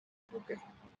Okay.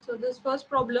 So this first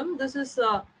problem, this is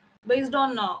based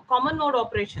on common mode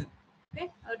operation.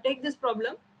 Okay. Take this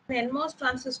problem. An NMOS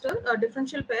transistor, a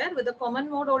differential pair with a common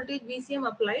mode voltage VCM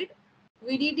applied.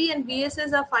 VDD and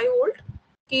VSS are 5 volt.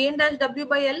 Kn dash W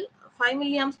by L 5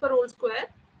 milliamps per volt square.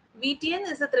 VTN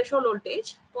is the threshold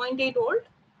voltage 0.8 volt.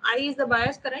 I is the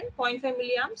bias current 0.5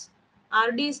 milliamps.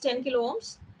 RD is 10 kilo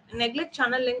ohms. Neglect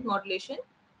channel length modulation.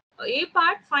 A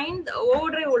part, find the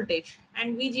overdrive voltage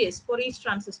and VGS for each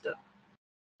transistor.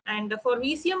 And for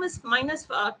VCM is minus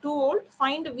 2 volt,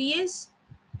 find VS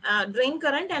drain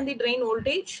current and the drain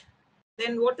voltage.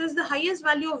 Then what is the highest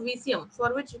value of VCM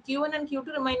for which Q1 and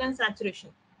Q2 remain in saturation?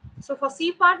 So for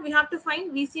C part, we have to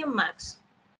find VCM max,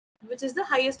 which is the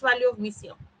highest value of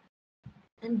VCM.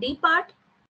 And D part,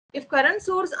 if current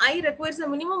source I requires a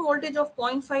minimum voltage of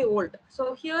 0.5 volt.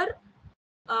 So here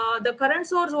the current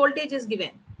source voltage is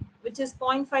given, which is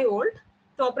 0.5 volt.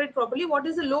 To operate properly, what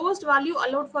is the lowest value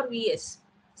allowed for VS?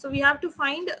 So we have to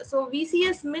find, so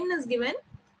VCS min is given.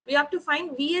 We have to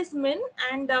find VS min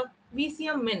and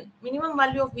VCM min, minimum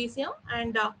value of VCM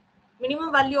and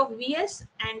minimum value of VS,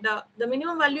 and the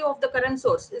minimum value of the current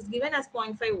source is given as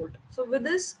 0.5 volt. So with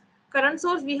this current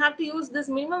source, we have to use this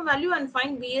minimum value and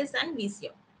find VS and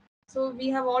VCM. So we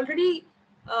have already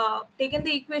taken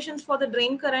the equations for the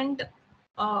drain current,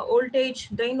 voltage,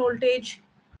 drain voltage,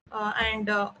 and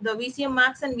the VCM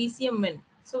max and VCM min.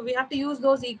 So we have to use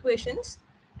those equations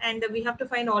and we have to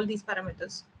find all these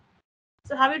parameters.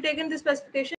 So have you taken this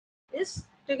specification? Yes,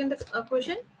 taken the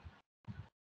question.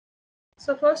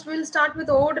 So first we'll start with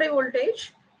overdrive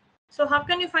voltage. So how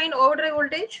can you find overdrive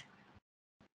voltage?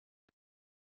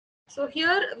 So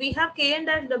here we have Kn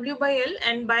dash W by L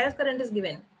and bias current is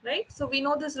given, right? So we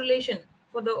know this relation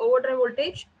for the overdrive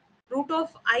voltage, root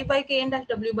of I by Kn dash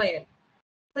W by L.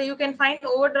 So you can find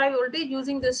overdrive voltage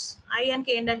using this I and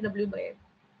Kn dash W by L.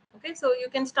 Okay, so you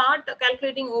can start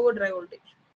calculating overdrive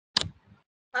voltage.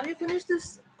 Have you finished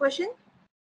this question?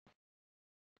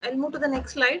 I'll move to the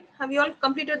next slide. Have you all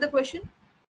completed the question?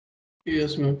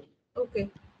 Yes, ma'am. Okay.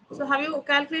 So have you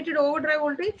calculated overdrive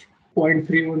voltage?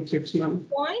 0.316, ma'am.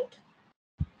 Point?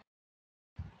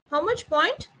 How much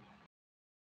point?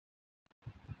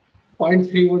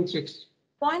 0.316.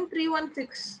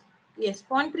 0.316. Yes,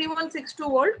 0.3162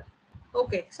 volt.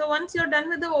 Okay. So once you're done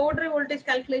with the overdrive voltage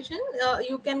calculation,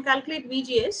 you can calculate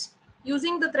VGS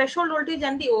using the threshold voltage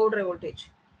and the overdrive voltage.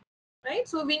 Right?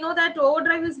 So we know that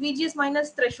overdrive is VGS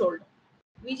minus threshold,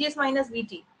 VGS minus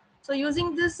VT. So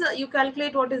using this, you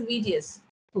calculate what is VGS.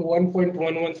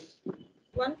 1.11.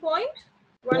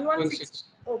 1.116.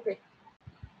 Okay.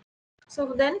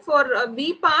 So then for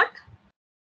B part,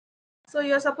 so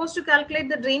you're supposed to calculate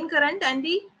the drain current and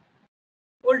the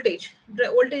voltage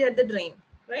at the drain,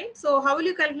 right? So how will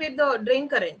you calculate the drain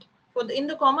current? In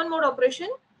the common mode operation,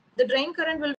 the drain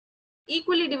current will be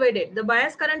equally divided. The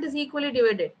bias current is equally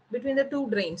divided between the two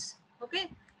drains. Okay.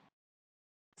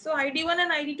 So ID1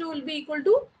 and ID2 will be equal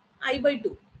to I by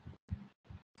 2.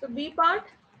 So B part,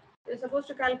 you're supposed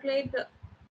to calculate the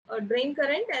drain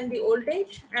current and the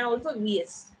voltage and also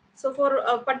VS. So for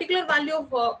a particular value of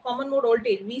common mode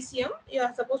voltage, VCM, you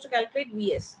are supposed to calculate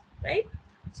VS, right?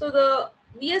 So the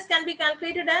VS can be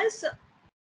calculated as,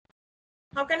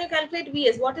 how can you calculate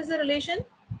VS? What is the relation?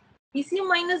 VCM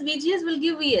minus VGS will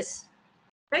give VS,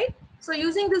 right? So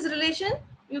using this relation,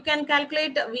 you can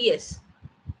calculate VS.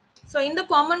 So in the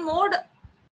common mode,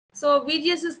 so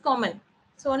VGS is common.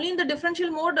 So only in the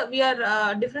differential mode, we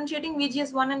are differentiating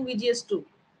VGS1 and VGS2.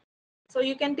 So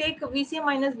you can take VCM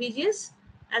minus VGS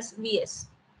as VS.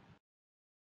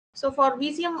 So for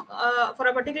VCM, for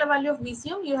a particular value of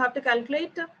VCM, you have to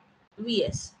calculate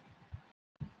VS.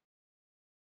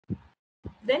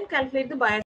 Then calculate the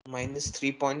bias. Minus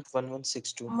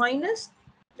 3.1162. Minus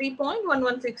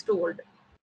 3.1162 volt.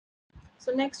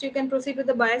 So next you can proceed with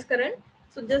the bias current.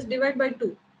 So just divide by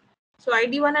 2. So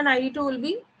ID1 and ID2 will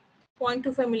be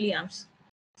 0.25 milliamps.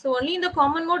 So only in the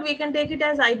common mode we can take it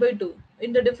as I by 2.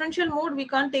 In the differential mode we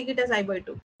can't take it as I by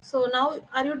 2. So now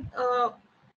are you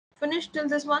finished till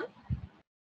this one?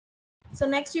 So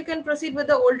next you can proceed with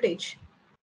the voltage.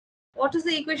 What is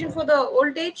the equation for the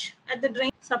voltage at the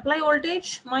drain? Supply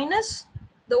voltage minus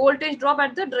the voltage drop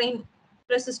at the drain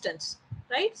resistance,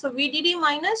 right? So VDD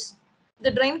minus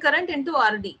the drain current into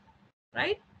RD,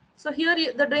 right? So here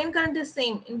the drain current is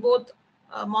same in both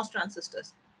MOS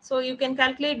transistors. So you can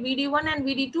calculate VD1 and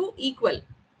VD2 equal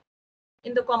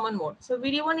in the common mode. So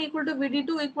VD1 equal to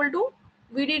VD2 equal to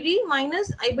VDD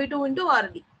minus I by 2 into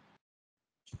RD.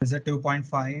 Is it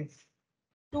 2.5?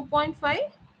 2.5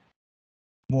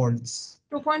 volts.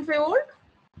 2.5 volt?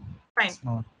 Fine.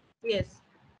 No. Yes.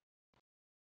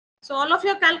 So all of you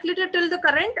have calculated till the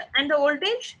current and the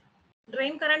voltage?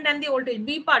 Drain current and the voltage.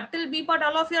 B part, till B part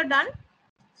all of you are done.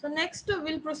 So next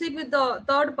we'll proceed with the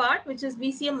third part, which is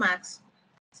VCM max.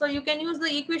 So you can use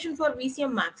the equation for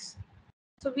VCM max.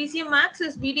 So VCM max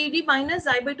is VDD minus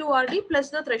I by 2 RD plus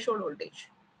the threshold voltage.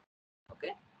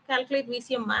 Okay, calculate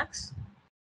VCM max.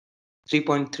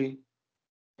 3.3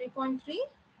 3.3,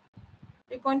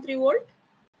 3.3 volt.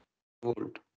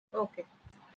 volt. Okay,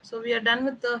 so we are done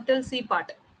with the till C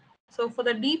part. So for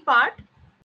the D part,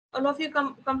 all of you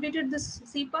completed this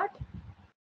C part.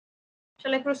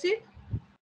 Shall I proceed?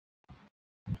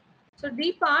 So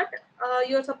D part,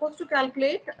 you're supposed to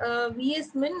calculate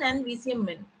Vs min and Vcm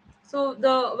min. So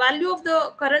the value of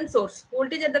the current source,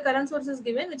 voltage at the current source is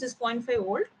given, which is 0.5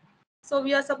 volt. So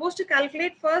we are supposed to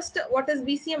calculate first what is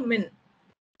Vcm min.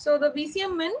 So the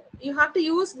Vcm min, you have to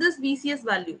use this VCS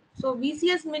value. So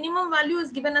VCS minimum value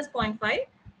is given as 0.5.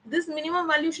 This minimum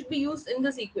value should be used in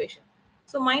this equation.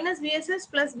 So minus VSS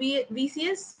plus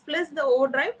VCS plus the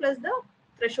overdrive plus the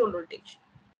threshold voltage.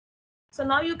 So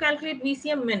now you calculate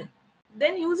VCM min.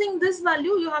 Then using this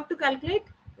value, you have to calculate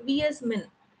Vs min.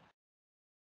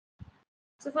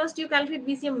 So first you calculate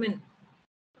VCM min.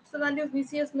 What's the value of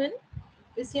VCS min?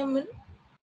 VCM min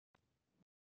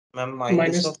Ma'am,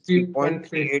 minus of 3.3.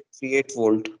 3.3838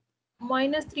 volt.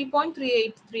 minus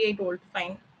 3.3838 volt.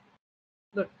 Fine.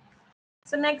 Good.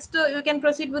 So next you can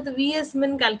proceed with the Vs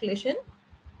min calculation.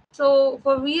 So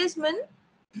for Vs min,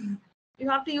 you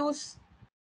have to use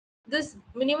this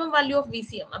minimum value of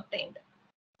VCM obtained.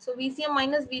 So VCM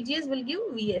minus VGS will give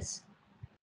Vs.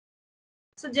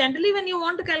 So generally when you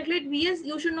want to calculate Vs,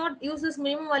 you should not use this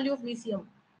minimum value of VCM.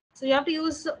 So you have to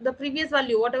use the previous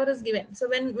value, whatever is given. So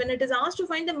when it is asked to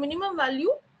find the minimum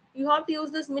value, you have to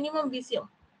use this minimum VCM.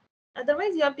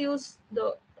 Otherwise, you have to use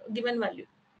the given value.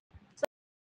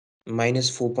 Minus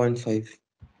 4.5.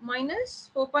 Minus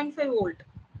 4.5 volt.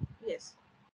 Yes.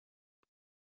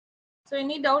 So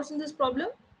any doubts in this problem?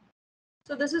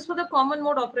 So this is for the common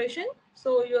mode operation.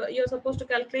 So you're supposed to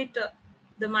calculate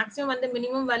the maximum and the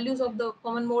minimum values of the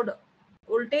common mode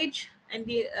voltage and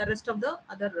the rest of the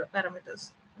other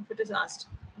parameters if it is asked.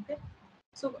 Okay.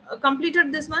 So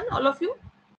completed this one, all of you?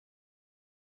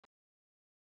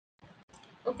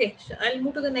 Okay, I'll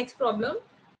move to the next problem.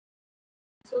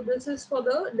 So this is for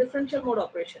the differential mode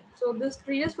operation. So this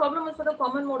previous problem was for the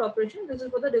common mode operation. This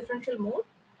is for the differential mode.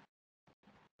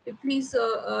 Please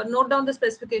note down the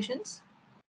specifications.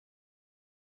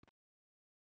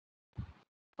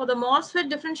 For the MOSFET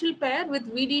differential pair with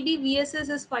VDD, VSS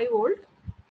is 5 volt.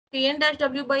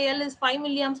 Kn-W by L is 5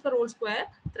 milliamps per volt square.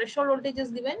 Threshold voltage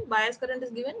is given. Bias current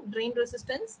is given. Drain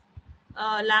resistance,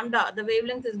 lambda, the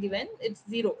wavelength is given. It's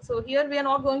 0. So here we are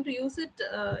not going to use it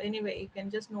anyway. You can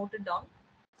just note it down.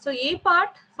 So A part,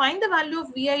 find the value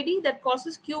of VID that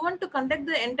causes Q1 to conduct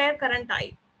the entire current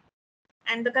I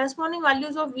and the corresponding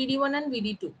values of VD1 and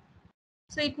VD2.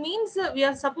 So it means we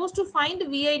are supposed to find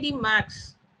VID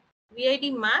max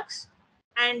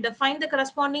and find the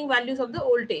corresponding values of the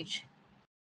voltage.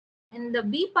 In the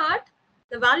B part,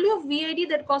 the value of VID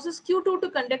that causes Q2 to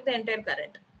conduct the entire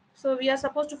current. So we are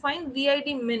supposed to find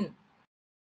VID min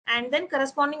and then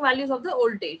corresponding values of the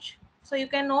voltage. So you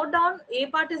can note down A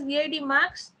part is VID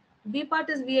max, B part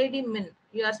is VID min.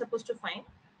 You are supposed to find,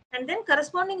 and then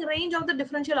corresponding range of the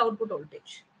differential output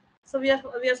voltage. So we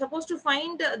are supposed to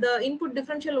find the input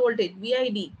differential voltage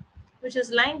VID, which is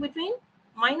lying between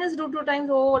minus root 2 times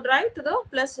overdrive to the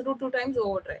plus root 2 times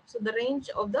overdrive. So the range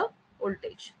of the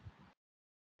voltage.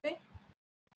 Okay.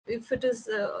 If it is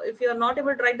if you are not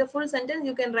able to write the full sentence,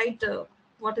 you can write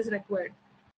what is required.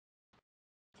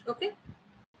 Okay.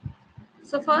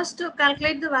 So first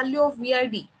calculate the value of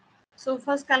VID. So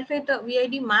first calculate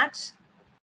VID max.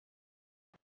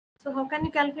 So how can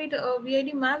you calculate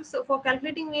VID max? So for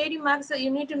calculating VID max, you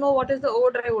need to know what is the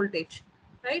overdrive voltage,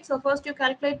 right? So first you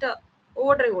calculate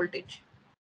overdrive voltage.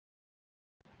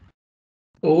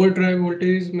 Overdrive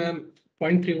voltage, ma'am,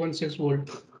 0.316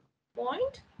 volt.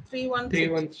 0.316.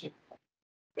 316.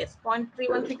 Yes,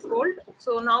 0.316 volt.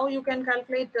 So now you can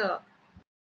calculate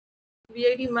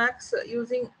VID max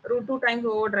using root 2 times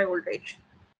overdrive voltage.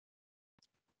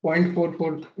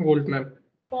 0.44 volt, ma'am.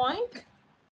 0.4471.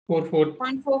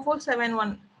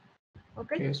 44.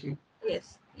 Okay. Yes, ma'am.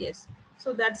 Yes.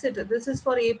 So that's it. This is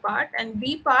for A part, and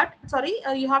B part. Sorry,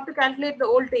 you have to calculate the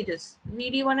voltages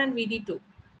VD1 and VD2.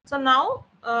 So now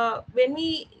when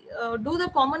we do the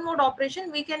common mode operation,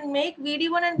 we can make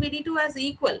VD1 and VD2 as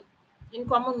equal in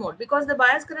common mode because the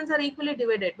bias currents are equally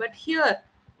divided. But here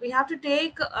we have to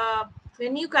take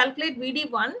when you calculate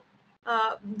VD1,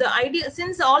 the idea,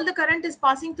 since all the current is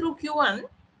passing through Q1,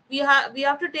 we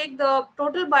have to take the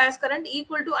total bias current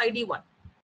equal to ID1.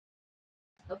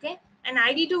 Okay, and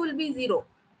ID2 will be 0.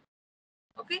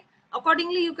 Okay.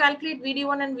 Accordingly, you calculate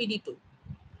VD1 and VD2.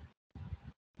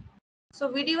 So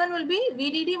VD1 will be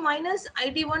VDD minus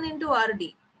ID1 into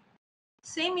RD.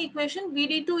 Same equation,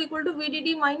 VD2 equal to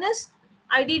VDD minus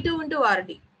ID2 into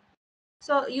RD.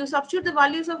 So you substitute the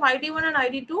values of ID1 and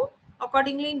ID2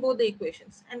 accordingly in both the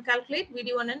equations and calculate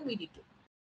VD1 and VD2.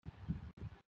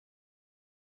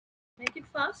 Make it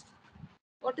fast.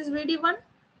 What is VD1?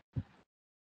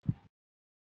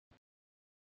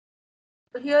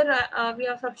 So here we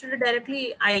have substituted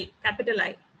directly I, capital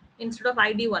I, instead of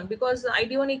ID1 because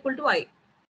ID1 equal to I.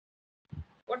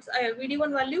 What's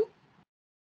VD1 value?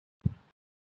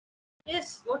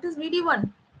 Yes, what is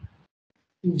VD1?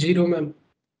 0, ma'am.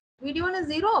 VD1 is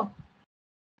 0.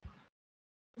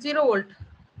 0 volt.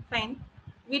 Fine.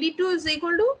 VD2 is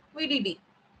equal to VDD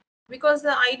because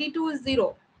the ID2 is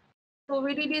 0. So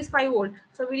VDD is 5 volt.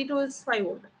 So VD2 is 5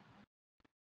 volt.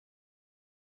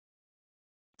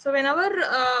 So whenever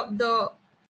the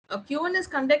Q1 is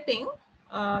conducting,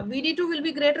 VD2 will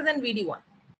be greater than VD1.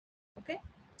 Okay.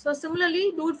 So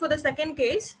similarly, do it for the second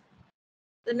case.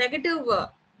 The negative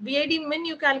VID min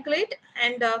you calculate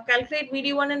and calculate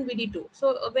VD1 and VD2.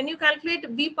 So when you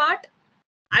calculate B part,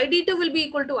 ID2 will be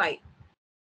equal to I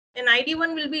and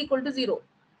ID1 will be equal to 0.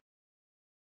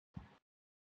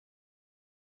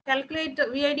 Calculate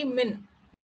VID min.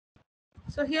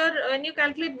 So here when you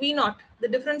calculate V0, the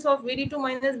difference of VD2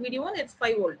 minus VD1, it's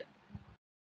 5 volt.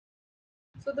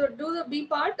 So do the B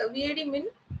part, VID min.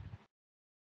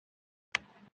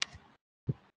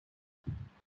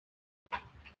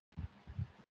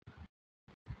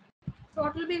 So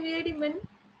what will be VID min?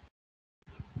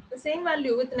 The same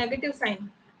value with negative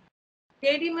sign.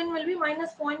 VID min will be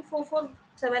minus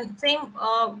 0.447, same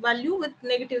value with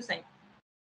negative sign.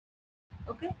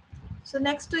 Okay. So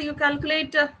next you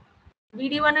calculate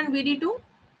VD1 and VD2.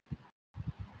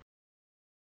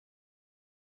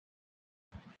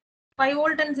 5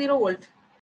 volt and 0 volt.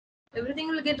 Everything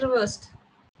will get reversed.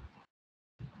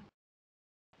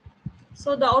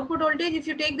 So the output voltage, if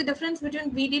you take the difference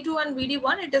between VD2 and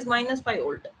VD1, it is minus 5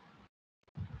 volt.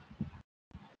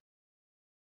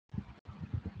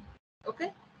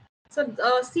 Okay. So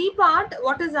C part,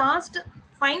 what is asked,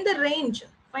 find the range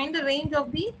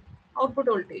of the output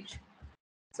voltage.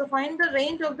 So find the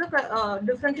range of the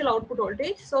differential output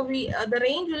voltage. So the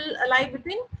range will lie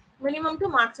between minimum to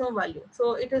maximum value.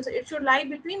 So it should lie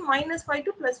between minus 5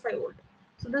 to plus 5 volt.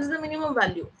 So this is the minimum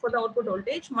value for the output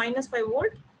voltage, minus 5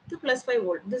 volt to plus 5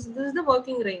 volt. This is the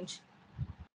working range.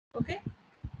 Okay.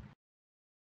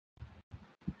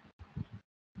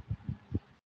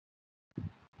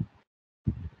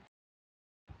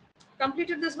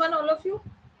 Completed this one, all of you?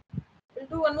 We'll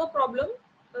do one more problem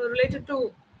related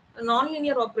to a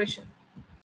non-linear operation.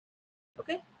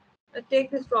 Okay. Let's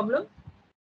take this problem.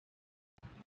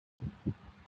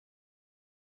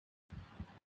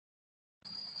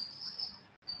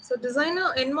 So design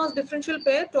a NMOS differential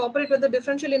pair to operate with the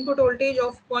differential input voltage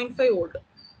of 0.5 volt.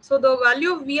 So the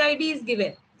value of VID is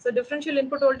given. So differential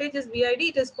input voltage is VID,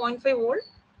 it is 0.5 volt,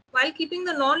 while keeping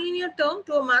the nonlinear term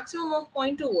to a maximum of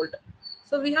 0.2 volt.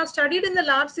 So we have studied in the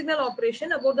large signal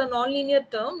operation about the nonlinear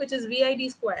term, which is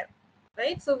VID square,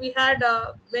 right? So we had,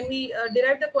 when we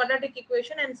derived the quadratic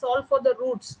equation and solved for the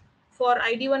roots for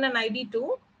ID1 and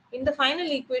ID2, in the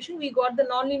final equation, we got the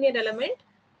nonlinear element,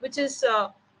 which is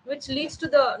which leads to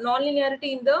the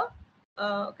nonlinearity in the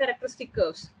characteristic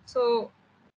curves. So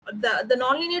the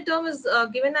nonlinear term is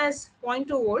given as 0.2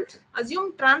 volts.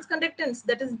 Assume transconductance,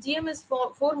 that is GM is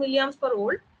 4 milliamps per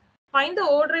volt. Find the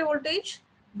overdrive voltage,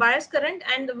 bias current,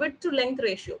 and the width to length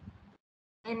ratio.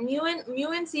 And mu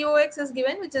and COX is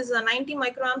given, which is 90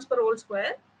 microamps per volt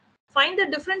square. Find the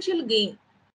differential gain.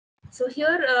 So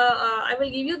here I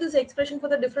will give you this expression for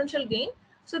the differential gain.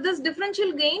 So this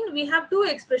differential gain, we have two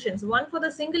expressions, one for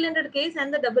the single-ended case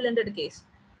and the double-ended case.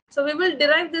 So we will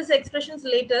derive these expressions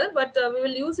later, but we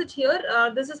will use it here.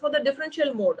 This is for the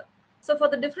differential mode. So for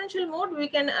the differential mode, we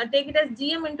can take it as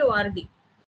GM into RD.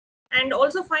 And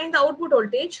also find the output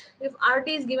voltage if RD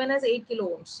is given as 8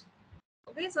 kilo ohms.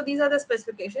 Okay, so these are the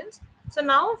specifications. So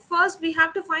now first we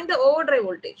have to find the overdrive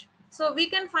voltage. So we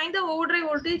can find the overdrive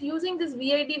voltage using this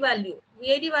VID value.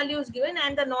 VID value is given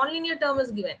and the nonlinear term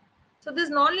is given. So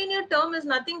this nonlinear term is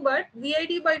nothing but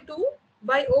VID by 2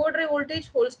 by overdrive voltage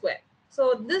whole square.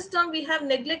 So this term we have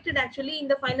neglected actually in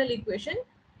the final equation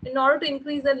in order to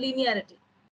increase the linearity.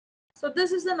 So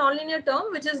this is the nonlinear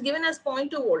term which is given as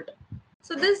 0.2 volt.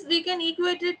 So this we can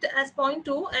equate it as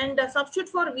 0.2 and substitute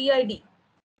for VID.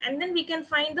 And then we can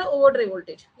find the overdrive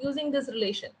voltage using this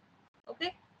relation.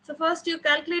 Okay. So first you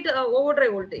calculate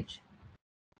overdrive voltage.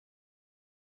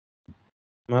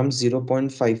 Ma'am,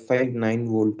 0.559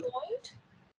 volt.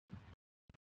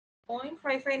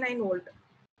 0.559 volt.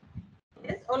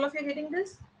 Yes, all of you are getting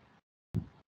this?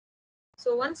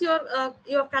 So once you have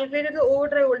calculated the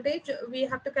overdrive voltage, we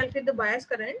have to calculate the bias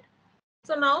current.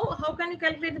 So now, how can you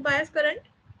calculate the bias current?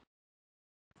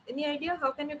 Any idea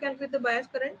how can you calculate the bias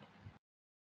current?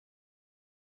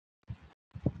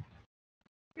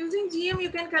 Using GM, you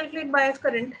can calculate bias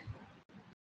current.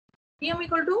 GM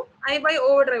equal to I by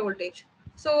overdrive voltage.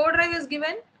 So overdrive is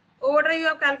given. Overdrive you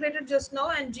have calculated just now,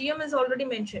 and GM is already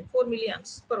mentioned, 4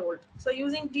 milliamps per volt. So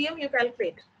using GM, you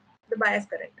calculate the bias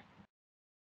current.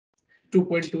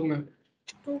 2.2, ma'am.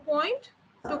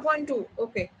 2.2.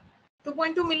 Okay.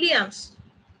 2.2 milliamps.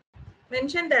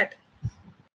 Mention that.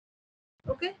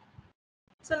 Okay.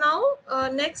 So now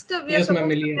next we are Yes, ma'am,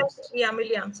 supposed to milliamps.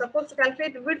 milliamps. Supposed to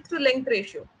calculate width to length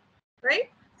ratio,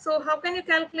 right? So how can you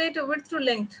calculate width to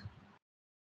length?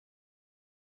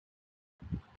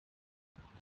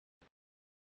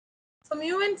 So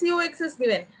mu and COX is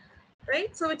given,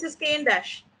 right? So which is Kn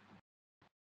dash.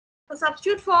 So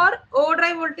substitute for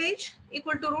overdrive voltage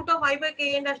equal to root of I by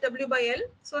Kn dash W by L.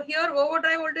 So here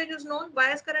overdrive voltage is known,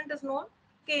 bias current is known,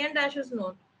 Kn dash is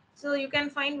known. So you can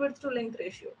find width to length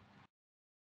ratio.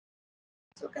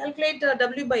 So calculate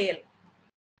W by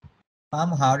L.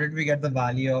 How did we get the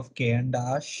value of Kn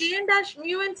dash? Kn dash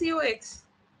mu and COX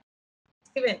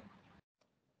given.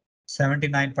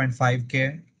 79.5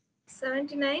 K.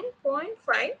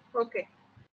 79.5. Okay.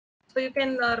 So you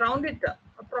can round it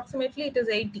approximately it is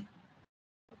 80.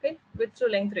 Okay, width to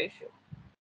length ratio.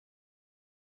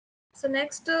 So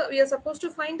next we are supposed to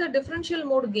find the differential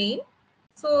mode gain.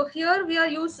 So here we are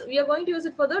going to use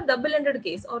it for the double-ended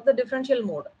case or the differential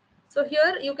mode. So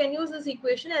here you can use this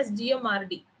equation as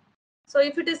GMRD. So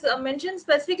if it is mentioned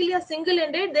specifically as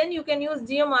single-ended, then you can use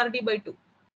GMRD by 2.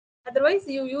 Otherwise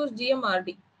you use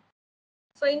GMRD.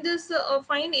 So in this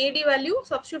find AD value,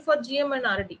 substitute for GM and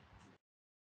RD.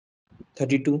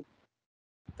 32.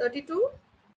 32.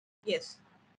 Yes,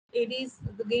 AD is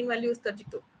the gain value is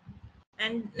 32.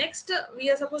 And next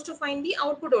we are supposed to find the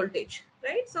output voltage,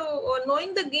 right? So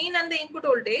knowing the gain and the input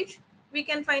voltage, we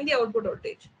can find the output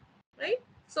voltage, right?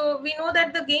 So we know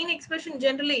that the gain expression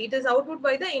generally it is output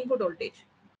by the input voltage.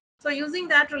 So using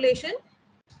that relation,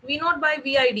 V naught by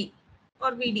VID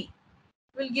or VD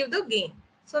will give the gain.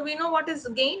 So we know what is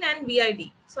gain and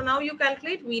VID. So now you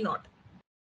calculate V naught.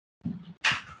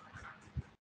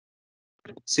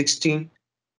 16.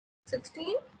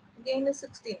 16, gain is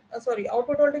 16. Sorry,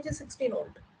 output voltage is 16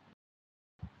 volt.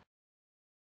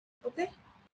 Okay.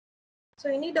 So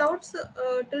any doubts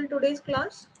till today's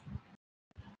class?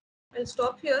 I'll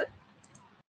stop here.